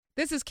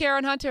This is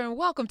Karen Hunter, and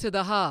welcome to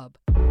The Hub.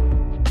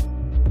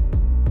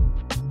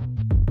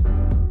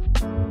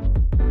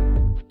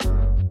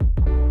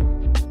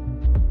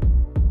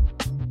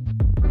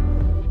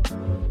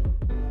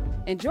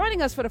 And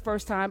joining us for the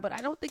first time, but I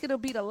don't think it'll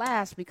be the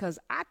last because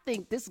I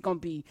think this is going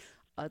to be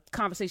a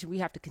conversation we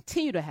have to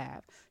continue to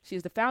have. She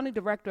is the founding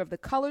director of the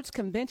Colors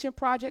Convention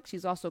Project.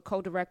 She's also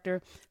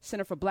co-director,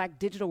 Center for Black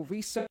Digital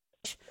Research,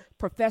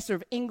 professor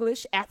of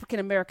English, African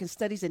American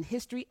Studies and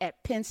History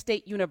at Penn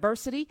State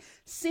University,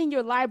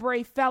 senior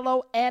library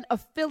fellow, and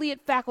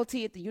affiliate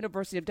faculty at the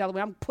University of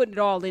Delaware. I'm putting it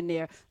all in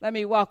there. Let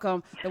me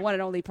welcome the one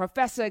and only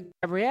Professor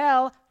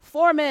Gabrielle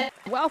Foreman.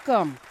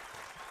 Welcome.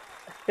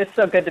 It's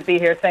so good to be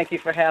here. Thank you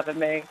for having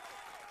me.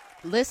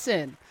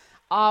 Listen,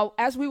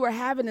 as we were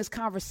having this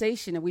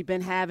conversation, and we've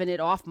been having it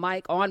off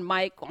mic,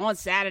 on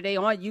Saturday,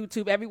 on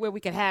YouTube, everywhere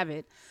we can have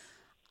it,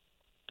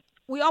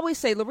 we always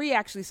say, Larry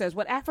actually says,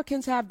 what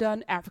Africans have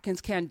done, Africans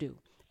can do.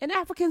 And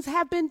Africans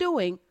have been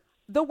doing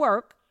the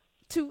work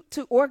to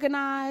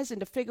organize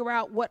and to figure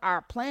out what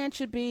our plan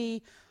should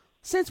be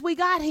since we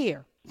got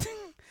here.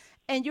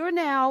 And you're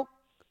now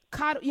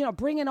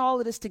bringing all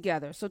of this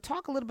together. So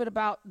talk a little bit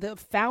about the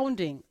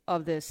founding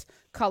of this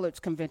Colors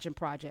Convention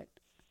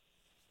Project.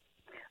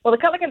 Well, the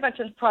Color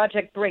Conventions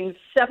Project brings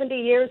 70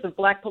 years of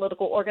Black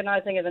political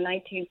organizing in the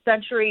 19th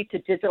century to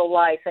digital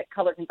life at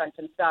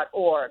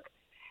colorconventions.org.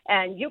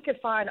 And you can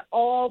find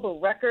all the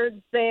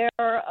records there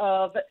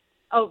of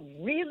a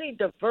really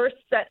diverse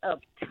set of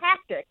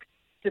tactics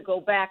to go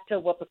back to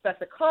what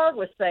Professor Carr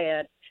was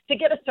saying, to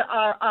get us to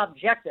our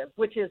objective,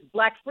 which is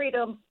Black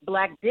freedom,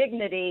 Black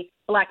dignity,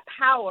 Black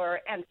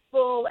power, and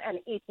full and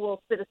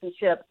equal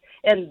citizenship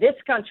in this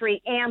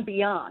country and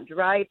beyond,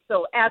 right?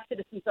 So as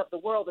citizens of the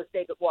world, as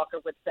David Walker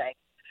would say.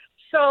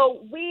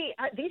 So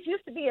these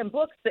used to be in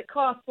books that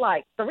cost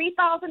like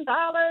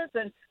 $3,000,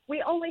 and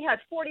we only had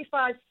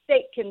 45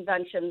 state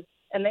conventions,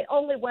 and they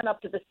only went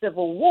up to the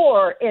Civil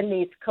War in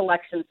these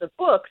collections of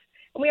books,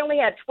 and we only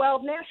had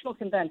 12 national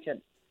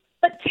conventions.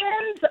 But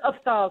tens of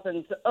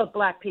thousands of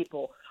Black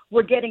people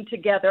were getting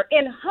together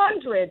in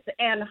hundreds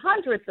and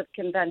hundreds of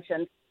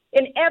conventions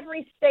in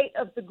every state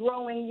of the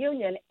growing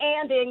union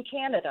and in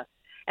Canada.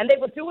 And they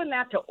were doing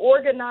that to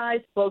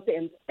organize both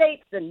in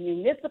states and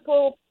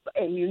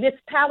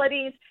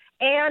municipalities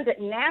and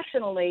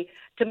nationally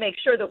to make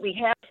sure that we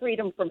have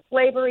freedom from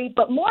slavery,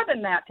 but more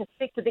than that, to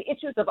speak to the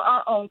issues of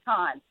our own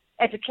time: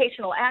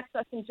 educational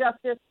access and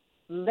justice,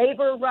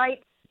 labor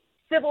rights,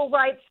 civil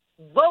rights,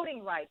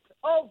 voting rights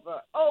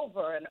over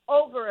and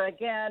over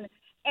again,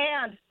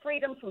 and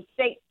freedom from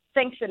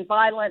state-sanctioned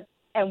violence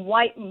and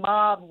white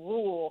mob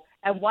rule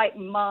and white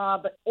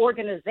mob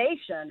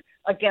organization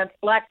against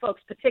Black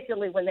folks,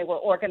 particularly when they were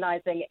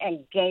organizing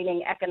and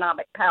gaining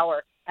economic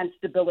power and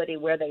stability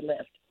where they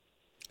lived.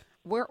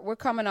 We're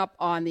coming up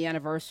on the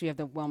anniversary of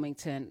the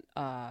Wilmington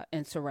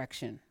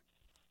insurrection.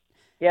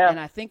 Yeah. And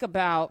I think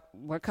about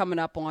we're coming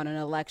up on an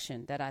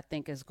election that I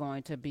think is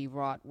going to be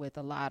wrought with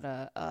a lot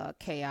of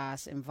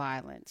chaos and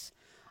violence.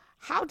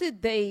 How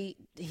did they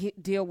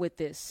deal with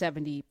this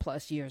 70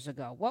 plus years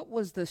ago? What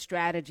was the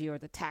strategy or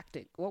the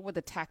tactic? What were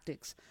the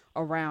tactics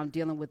around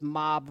dealing with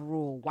mob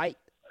rule, white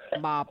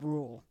mob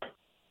rule?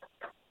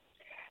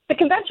 The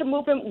convention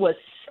movement was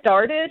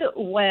started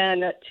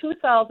when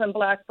 2,000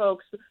 Black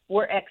folks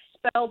were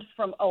expelled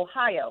from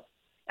Ohio.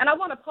 And I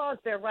want to pause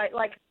there, right?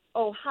 Like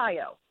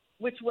Ohio,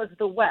 which was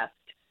the West.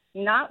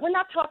 We're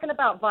not talking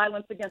about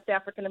violence against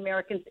African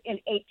Americans in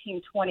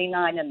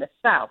 1829 in the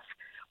South.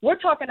 We're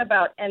talking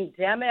about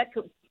endemic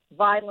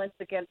violence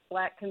against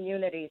Black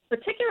communities,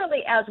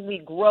 particularly as we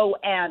grow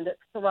and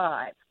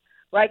thrive,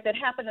 right? That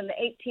happened in the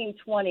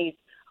 1820s,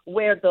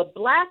 where the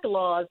Black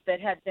laws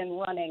that had been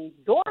running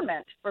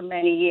dormant for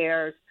many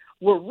years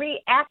were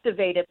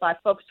reactivated by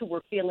folks who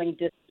were feeling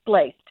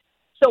displaced.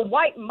 So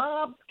white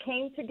mobs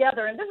came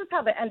together, and this is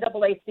how the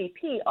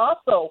NAACP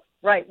also,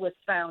 right, was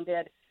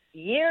founded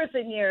years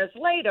and years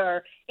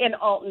later in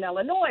Alton,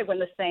 Illinois, when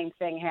the same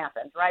thing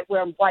happened, right,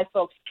 where white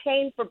folks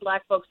came for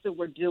Black folks who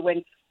were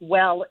doing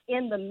well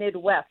in the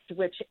Midwest,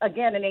 which,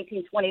 again, in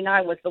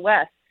 1829 was the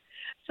West.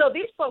 So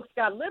these folks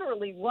got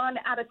literally run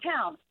out of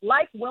town,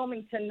 like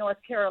Wilmington,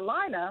 North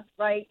Carolina,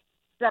 right,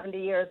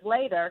 70 years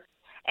later.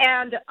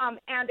 And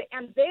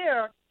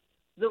there,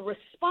 the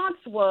response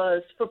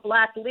was for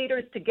Black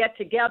leaders to get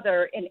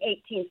together in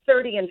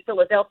 1830 in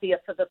Philadelphia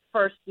for the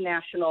first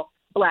national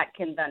Black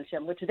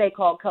convention, which they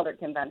called Colored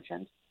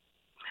Conventions.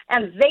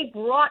 And they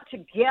brought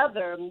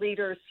together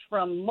leaders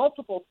from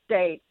multiple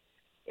states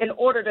in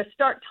order to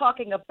start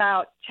talking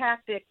about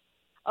tactics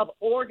of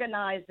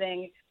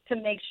organizing to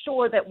make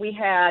sure that we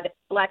had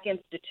Black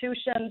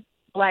institutions,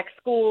 Black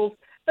schools,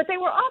 but they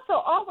were also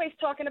always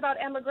talking about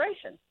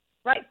immigration,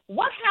 right?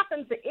 What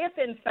happens if,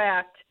 in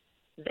fact,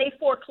 they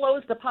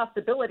foreclose the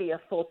possibility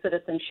of full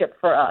citizenship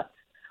for us?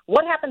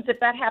 What happens if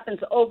that happens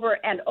over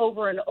and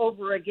over and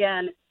over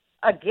again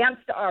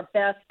against our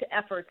best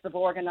efforts of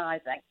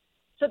organizing?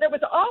 So there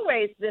was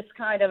always this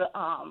kind of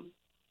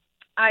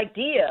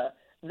idea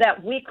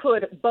that we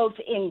could both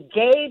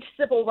engage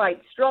civil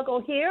rights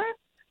struggle here,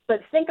 but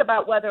think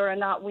about whether or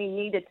not we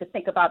needed to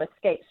think about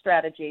escape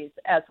strategies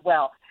as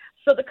well.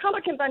 So the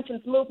color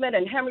conventions movement,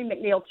 and Henry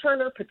McNeil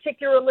Turner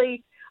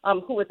particularly,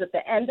 who was at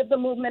the end of the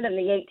movement in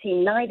the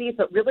 1890s,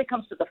 but really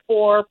comes to the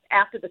fore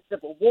after the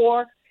Civil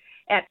War.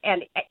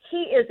 And he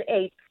is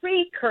a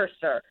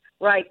precursor,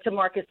 right, to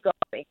Marcus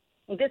Garvey.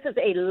 This is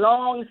a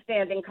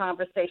long-standing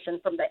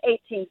conversation from the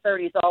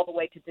 1830s all the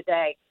way to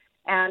today.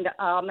 And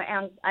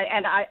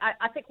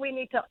I think we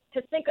need to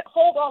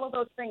hold all of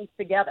those things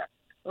together,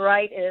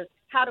 right, is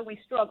how do we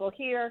struggle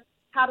here?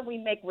 How do we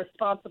make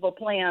responsible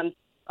plans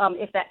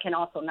if that can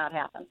also not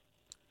happen?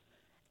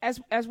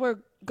 As we're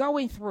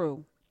going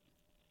through,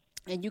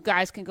 and you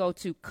guys can go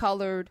to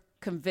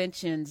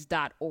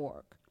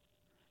coloredconventions.org,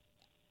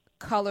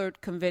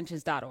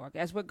 coloredconventions.org.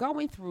 As we're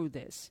going through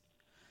this,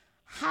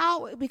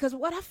 because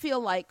what I feel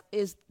like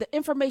is the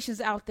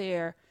information's out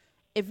there.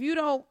 If you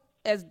don't,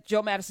 as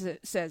Joe Madison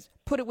says,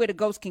 put it where the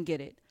ghost can get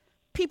it,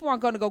 people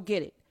aren't going to go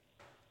get it.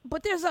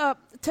 But there's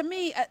to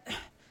me, I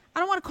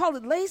don't want to call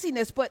it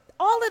laziness, but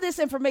all of this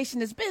information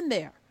has been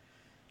there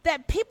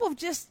that people have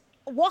just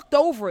walked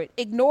over it,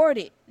 ignored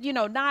it,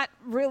 not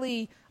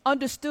really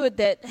understood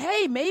that,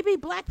 hey, maybe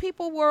black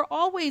people were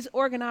always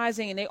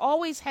organizing and they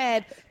always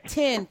had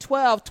 10,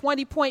 12,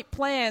 20-point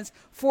plans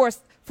for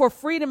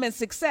freedom and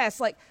success.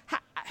 Like,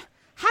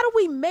 how do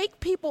we make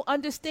people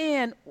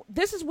understand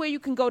this is where you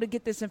can go to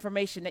get this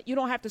information, that you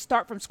don't have to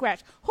start from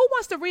scratch? Who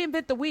wants to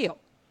reinvent the wheel?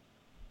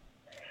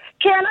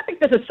 Karen, I think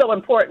this is so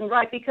important,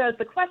 right? Because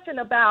the question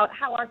about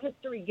how our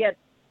history gets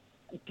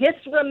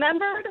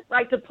disremembered,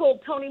 right, to pull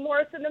Toni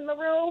Morrison in the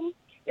room,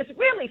 is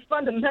really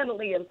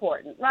fundamentally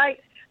important, right?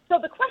 So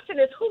the question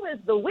is, who is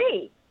the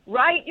we,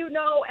 right,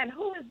 and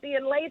who is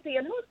being lazy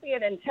and who's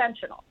being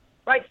intentional,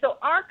 right? So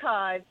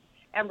archives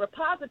and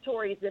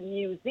repositories and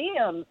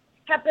museums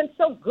have been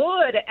so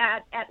good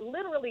at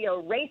literally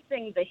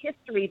erasing the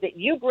history that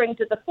you bring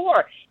to the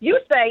fore. You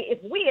say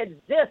if we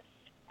exist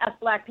as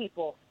black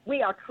people,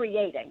 we are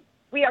creating.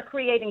 We are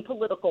creating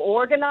political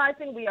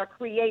organizing. We are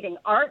creating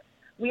art.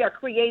 We are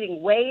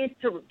creating ways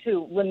to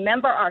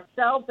remember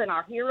ourselves and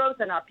our heroes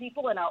and our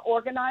people and our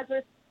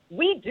organizers.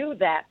 We do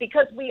that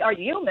because we are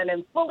human,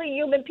 and fully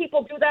human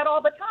people do that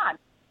all the time.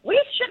 We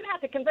shouldn't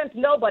have to convince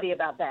nobody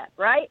about that,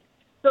 right?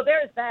 So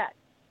there's that.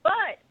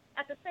 But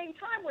at the same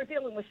time, we're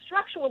dealing with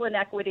structural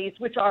inequities,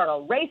 which are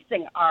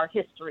erasing our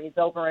histories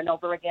over and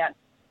over again.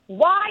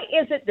 Why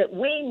is it that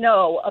we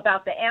know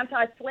about the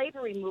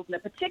anti-slavery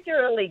movement,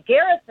 particularly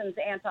Garrison's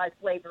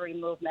anti-slavery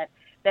movement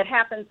that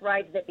happens,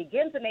 right, that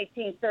begins in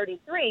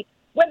 1833,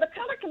 when the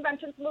color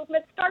conventions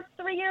movement starts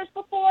 3 years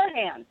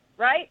beforehand,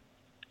 right?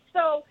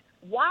 So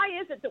why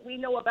is it that we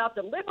know about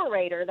the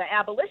Liberator, the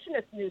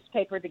abolitionist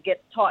newspaper that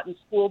gets taught in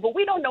school, but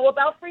we don't know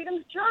about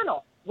Freedom's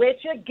Journal,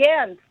 which,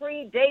 again,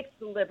 predates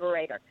the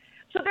Liberator?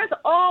 So there's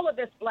all of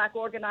this black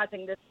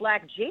organizing, this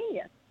black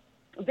genius,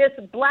 these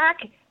black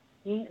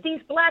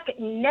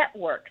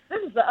networks.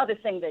 This is the other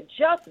thing that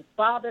just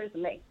bothers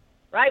me,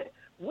 right?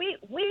 We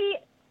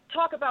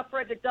talk about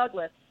Frederick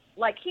Douglass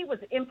like he was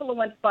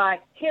influenced by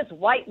his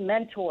white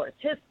mentors,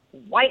 his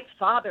white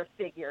father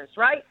figures,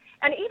 right?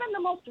 And even the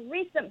most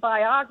recent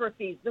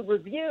biographies, the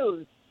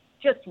reviews,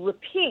 just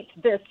repeat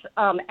this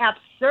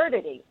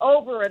absurdity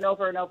over and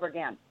over and over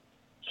again.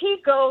 He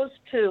goes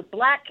to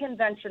black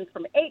conventions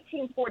from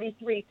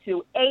 1843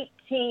 to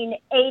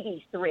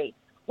 1883,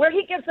 where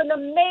he gives an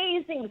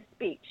amazing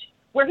speech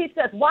where he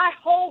says, why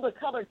hold a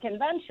colored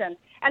convention?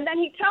 And then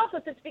he tells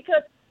us it's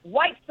because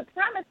white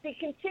supremacy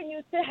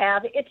continues to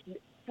have its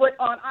foot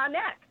on our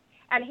neck.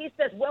 And he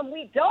says, when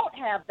we don't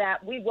have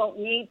that, we won't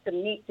need to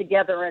meet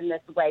together in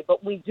this way,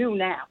 but we do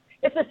now.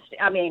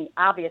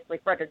 Obviously,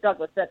 Frederick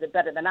Douglass says it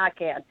better than I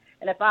can.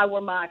 And if I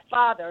were my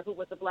father, who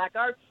was a black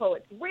arts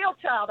poet, real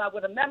child, I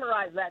would have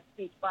memorized that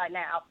speech by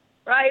now,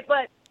 right?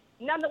 But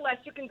nonetheless,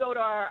 you can go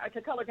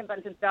to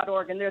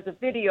colorconventions.org, and there's a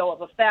video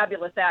of a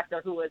fabulous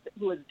actor who is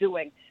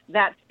doing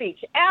that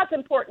speech, as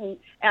important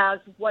as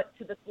what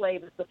to the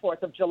slave is the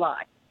 4th of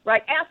July,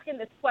 right? Asking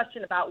this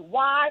question about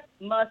why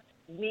must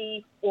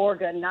we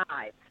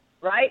organize,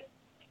 right?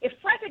 If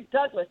Frederick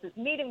Douglass is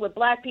meeting with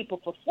black people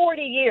for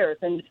 40 years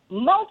in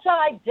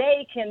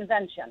multi-day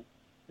conventions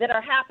that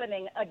are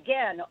happening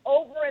again,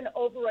 over and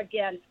over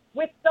again,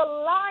 with the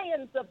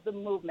lions of the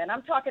movement,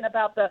 I'm talking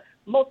about the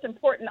most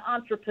important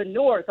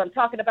entrepreneurs, I'm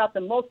talking about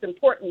the most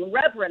important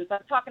reverends,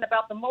 I'm talking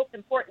about the most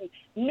important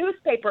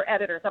newspaper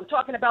editors, I'm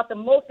talking about the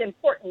most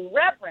important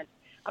reverends,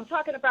 I'm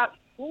talking about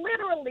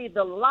literally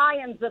the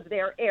lions of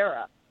their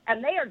era.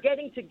 And they are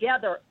getting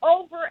together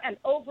over and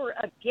over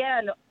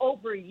again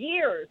over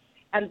years,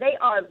 and they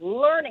are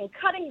learning,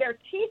 cutting their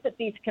teeth at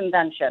these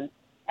conventions,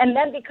 and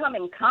then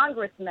becoming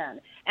congressmen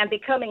and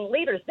becoming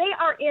leaders. They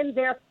are in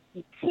their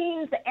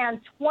teens and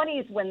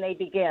 20s when they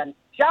begin.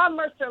 John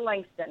Mercer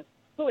Langston,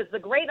 who is the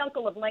great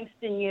uncle of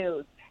Langston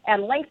Hughes,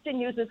 and Langston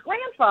Hughes'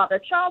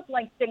 grandfather, Charles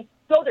Langston,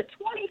 go to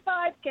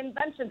 25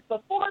 conventions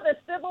before the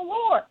Civil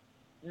War.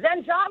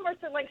 Then John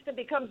Mercer Langston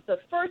becomes the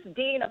first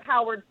dean of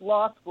Howard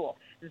Law School.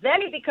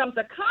 Then he becomes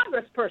a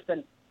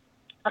congressperson,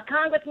 a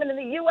congressman in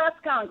the U.S.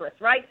 Congress,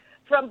 right,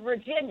 from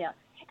Virginia.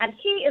 And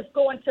he is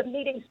going to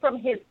meetings from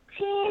his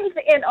teens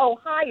in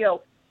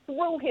Ohio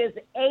through his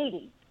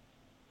 80s.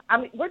 I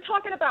mean, we're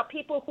talking about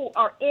people who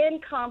are in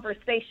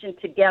conversation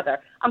together.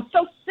 I'm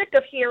so sick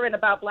of hearing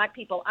about Black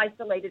people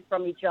isolated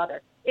from each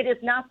other. It is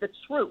not the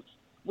truth.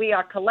 We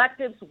are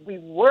collectives. We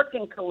work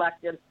in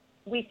collectives.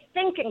 We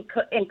think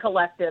in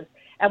collectives,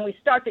 and we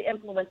start to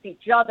influence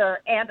each other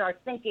and our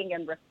thinking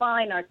and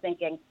refine our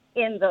thinking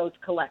in those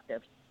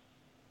collectives.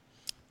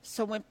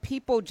 So when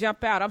people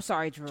jump out, I'm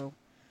sorry, Drew,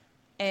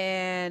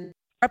 and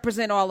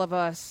represent all of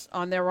us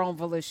on their own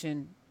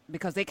volition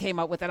because they came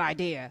up with an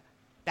idea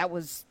that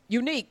was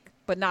unique,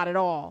 but not at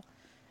all.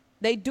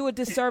 They do a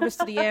disservice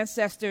to the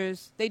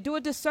ancestors. They do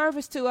a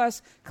disservice to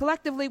us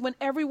collectively when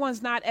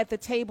everyone's not at the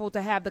table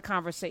to have the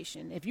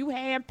conversation. If you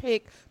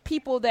handpick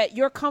people that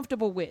you're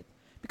comfortable with,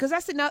 because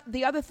that's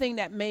the other thing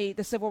that made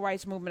the civil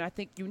rights movement, I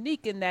think,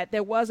 unique in that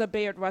there was a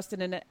Bayard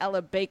Rustin and an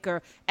Ella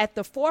Baker at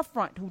the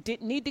forefront who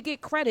didn't need to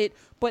get credit,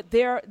 but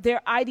their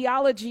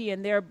ideology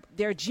and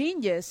their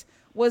genius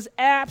was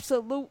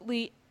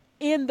absolutely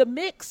in the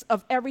mix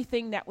of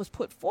everything that was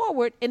put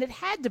forward, and it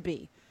had to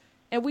be.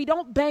 And we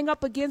don't bang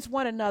up against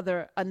one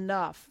another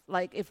enough,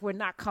 like if we're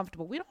not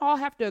comfortable. We don't all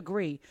have to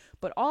agree,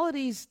 but all of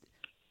these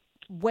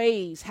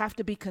ways have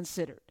to be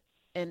considered,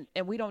 and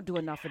we don't do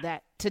enough of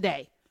that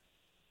today.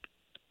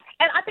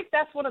 And I think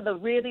that's one of the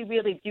really,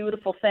 really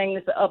beautiful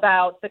things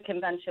about the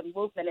convention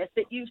movement is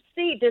that you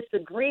see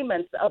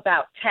disagreements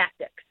about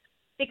tactics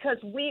because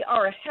we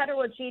are a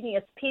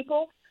heterogeneous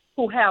people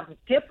who have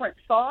different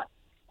thoughts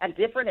and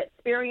different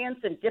experience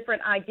and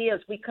different ideas.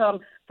 We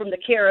come from the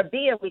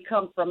Caribbean. We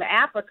come from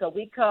Africa.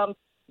 We come,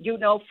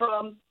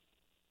 from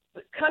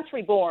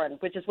country born,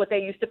 which is what they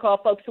used to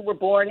call folks who were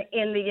born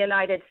in the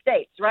United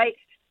States, right?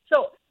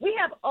 So we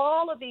have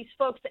all of these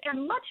folks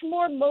and much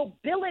more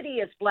mobility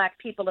as Black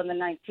people in the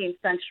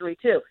 19th century,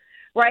 too,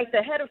 right?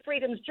 The head of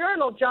Freedom's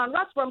Journal, John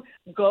Russwurm,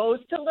 goes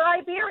to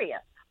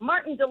Liberia.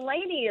 Martin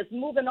Delaney is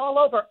moving all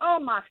over. Oh,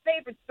 my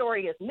favorite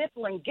story is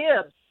Mifflin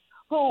Gibbs,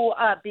 who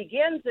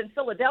begins in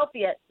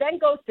Philadelphia, then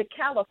goes to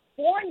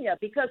California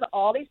because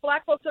all these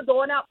Black folks are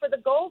going out for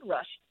the gold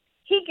rush.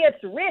 He gets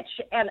rich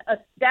and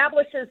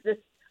establishes this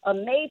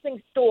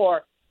amazing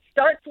store,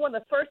 starts one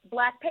of the first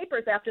Black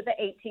papers after the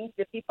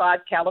 1855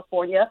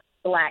 California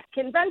Black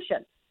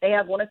Convention. They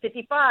have one in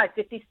 55,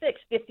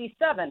 56,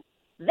 57.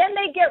 Then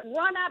they get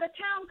run out of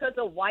town because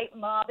a white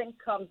mob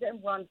comes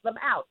and runs them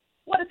out.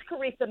 What does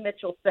Caritha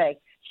Mitchell say?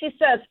 She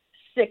says,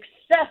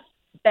 success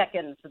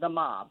beckons the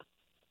mob,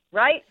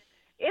 right?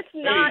 It's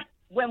not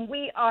when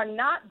we are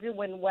not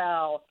doing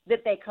well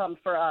that they come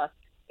for us.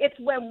 It's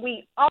when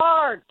we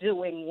are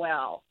doing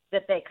well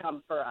that they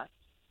come for us,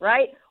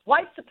 right?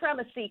 White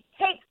supremacy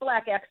hates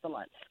Black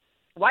excellence.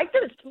 White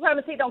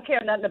supremacy don't care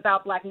nothing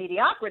about Black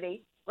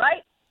mediocrity,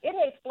 right? It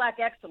hates Black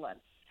excellence.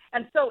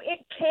 And so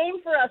it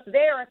came for us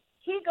there.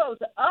 He goes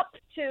up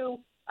to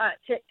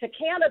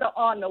Canada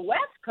on the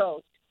West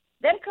Coast,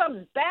 then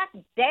comes back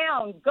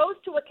down, goes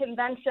to a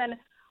convention.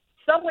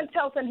 Someone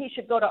tells him he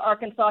should go to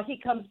Arkansas.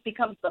 He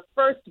becomes the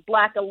first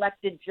Black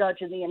elected judge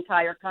in the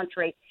entire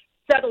country,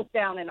 settles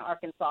down in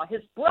Arkansas.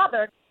 His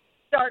brother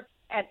starts,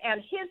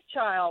 and his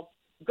child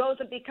goes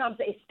and becomes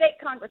a state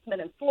congressman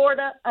in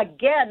Florida.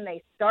 Again,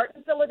 they start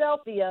in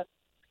Philadelphia,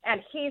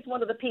 and he's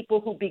one of the people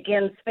who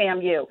begins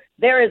FAMU.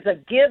 There is a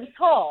Gibbs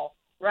Hall,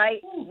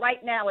 right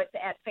now it's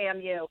at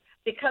FAMU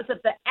because of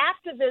the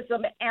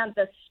activism and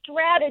the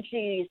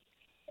strategies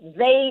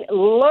they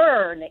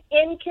learn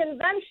in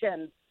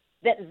conventions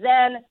that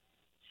then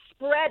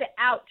spread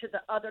out to the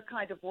other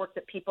kind of work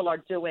that people are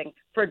doing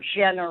for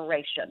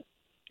generations.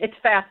 It's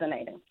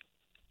fascinating.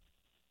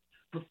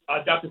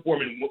 Dr.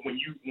 Foreman,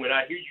 when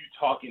I hear you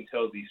talk and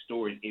tell these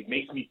stories, it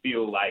makes me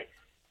feel like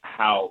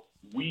how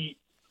we.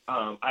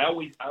 I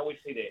always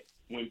say that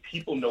when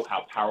people know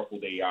how powerful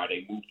they are,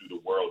 they move through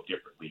the world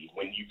differently.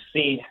 When you've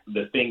seen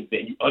the things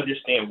that you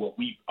understand what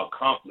we've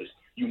accomplished,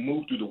 you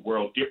move through the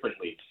world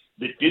differently.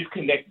 The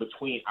disconnect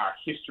between our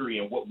history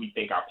and what we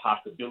think our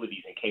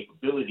possibilities and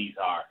capabilities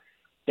are,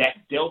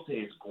 that delta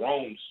has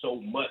grown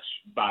so much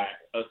by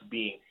us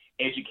being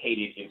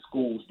educated in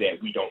schools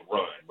that we don't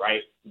run,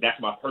 right? That's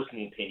my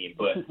personal opinion,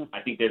 but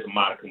I think there's a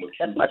modicum of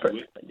truth to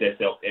it that's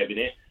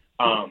self-evident.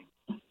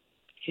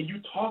 Can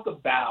you talk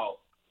about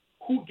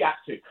who got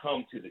to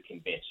come to the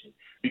convention?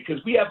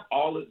 Because we have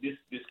all of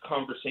this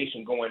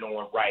conversation going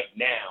on right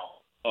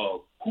now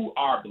of who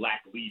are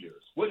Black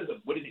leaders. What does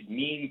it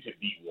mean to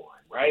be one,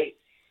 right?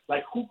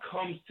 Like, who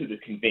comes to the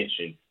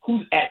convention?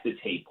 Who's at the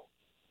table?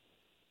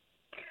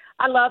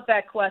 I love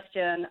that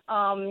question.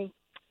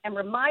 And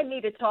remind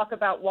me to talk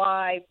about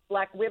why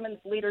Black women's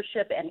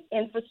leadership and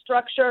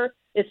infrastructure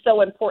is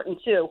so important,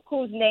 too.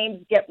 Whose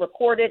names get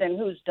recorded and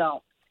whose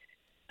don't.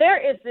 There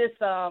is this,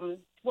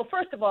 well,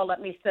 first of all,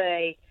 let me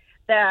say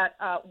that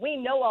we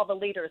know all the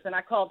leaders, and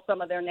I called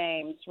some of their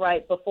names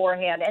right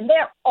beforehand, and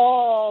they're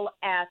all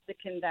at the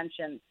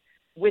convention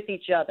with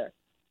each other.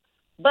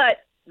 But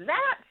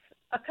that's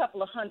a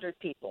couple of hundred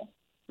people,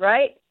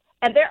 right?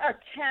 And there are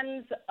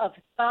tens of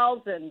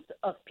thousands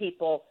of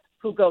people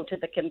who go to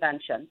the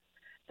convention.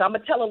 So I'm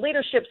going to tell a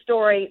leadership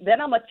story, then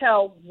I'm going to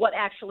tell what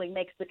actually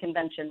makes the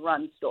convention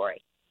run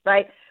story,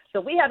 right? So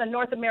we had a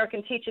North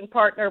American teaching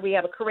partner. We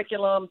have a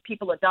curriculum.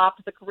 People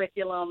adopt the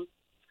curriculum.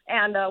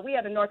 And we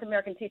had a North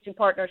American teaching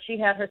partner. She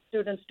had her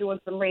students doing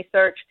some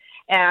research.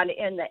 And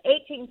in the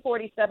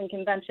 1847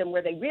 convention,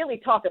 where they really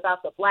talk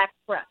about the black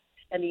press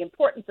and the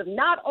importance of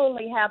not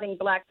only having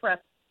black press,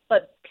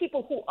 but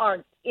people who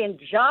are in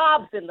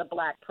jobs in the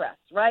black press,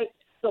 right?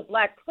 So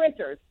black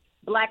printers,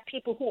 black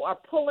people who are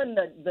pulling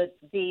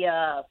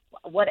the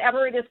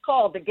whatever it is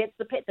called that gets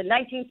the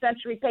 19th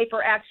century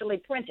paper actually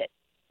printed,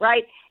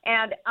 right?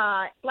 And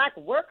black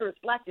workers,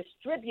 black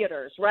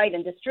distributors, right,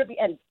 and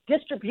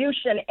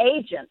distribution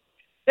agents.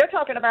 They're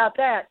talking about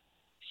that.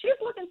 She's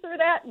looking through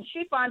that, and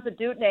she finds a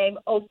dude named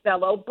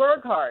Othello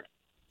Burghardt,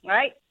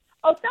 right?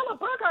 Othello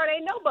Burghardt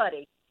ain't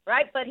nobody,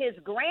 right? But his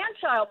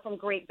grandchild from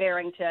Great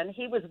Barrington,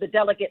 he was the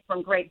delegate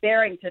from Great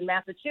Barrington,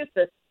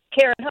 Massachusetts.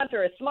 Karen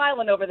Hunter is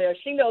smiling over there.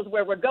 She knows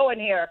where we're going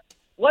here.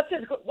 What's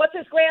his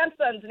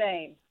grandson's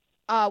name?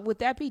 Would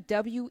that be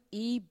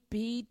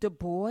W.E.B. Du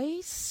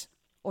Bois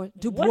or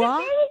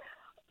Dubois?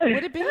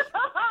 Would it be? All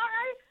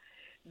right.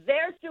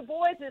 There's Du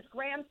Bois'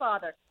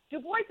 grandfather.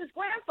 Du Bois'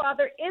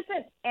 grandfather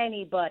isn't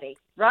anybody,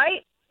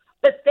 right?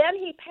 But then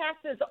he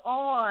passes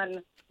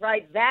on,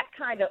 right, that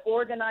kind of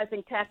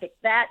organizing tactic,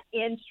 that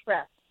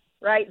interest,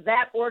 right,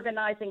 that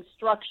organizing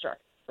structure,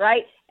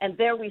 right? And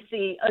there we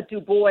see a Du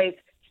Bois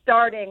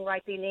starting,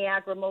 right, the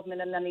Niagara movement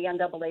and then the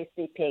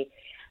NAACP.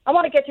 I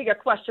want to get to your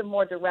question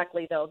more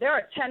directly, though. There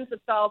are tens of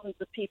thousands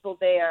of people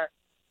there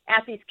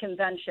at these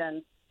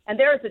conventions, and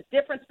there is a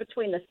difference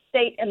between the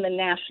state and the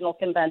national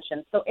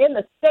convention. So in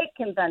the state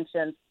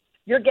conventions,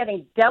 you're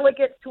getting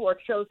delegates who are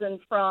chosen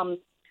from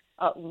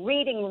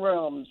reading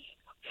rooms,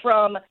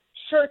 from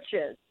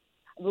churches.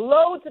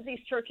 Loads of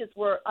these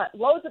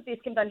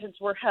conventions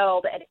were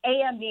held at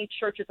AME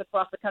churches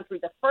across the country.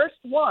 The first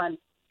one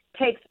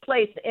takes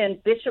place in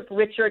Bishop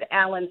Richard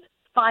Allen's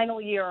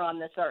final year on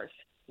this earth,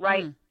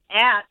 right?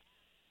 And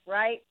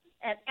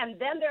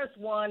then there's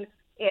one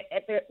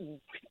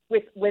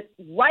with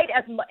right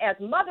as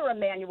Mother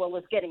Emanuel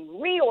is getting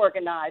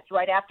reorganized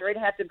right after it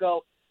had to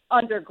go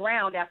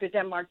underground after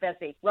Denmark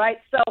Vesey,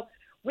 right? So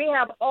we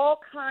have all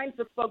kinds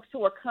of folks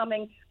who are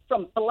coming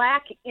from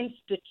black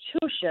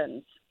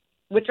institutions,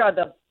 which are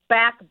the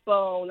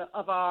backbone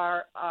of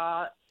our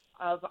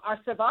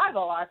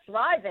survival, our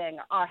thriving,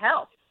 our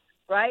health,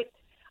 right?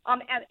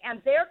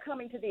 And they're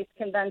coming to these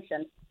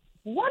conventions.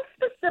 Once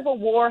the Civil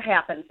War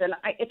happens, and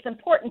it's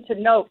important to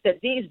note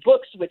that these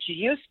books, which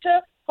used to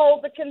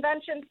hold the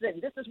conventions,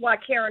 and this is why,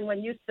 Karen,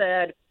 when you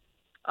said,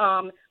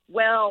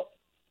 well,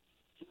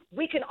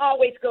 we can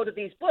always go to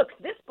these books.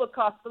 This book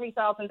costs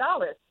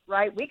 $3,000,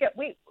 right? We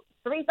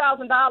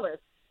 $3,000,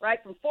 right?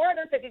 From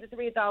 $450 to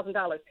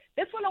 $3,000.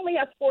 This one only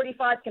has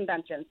 45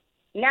 conventions.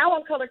 Now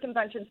on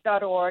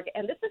colorconventions.org,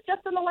 and this is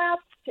just in the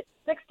last 6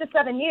 to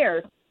 7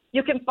 years,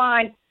 you can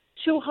find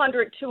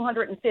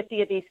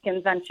 250 of these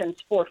conventions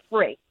for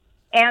free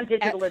and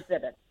digital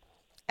exhibits.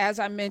 As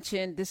I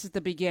mentioned, this is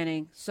the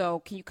beginning.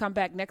 So can you come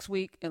back next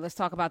week and let's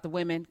talk about the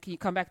women? Can you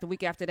come back the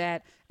week after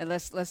that and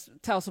let's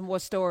tell some more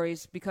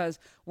stories, because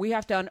we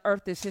have to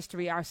unearth this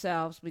history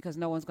ourselves, because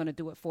no one's going to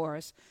do it for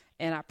us.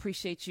 And I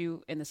appreciate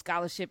you and the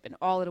scholarship and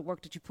all of the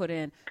work that you put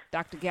in,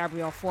 Dr.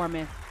 Gabrielle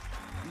Foreman.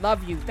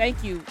 Love you.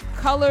 Thank you.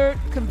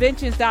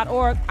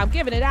 Colorconventions.org. I'm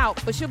giving it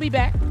out, but she'll be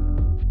back.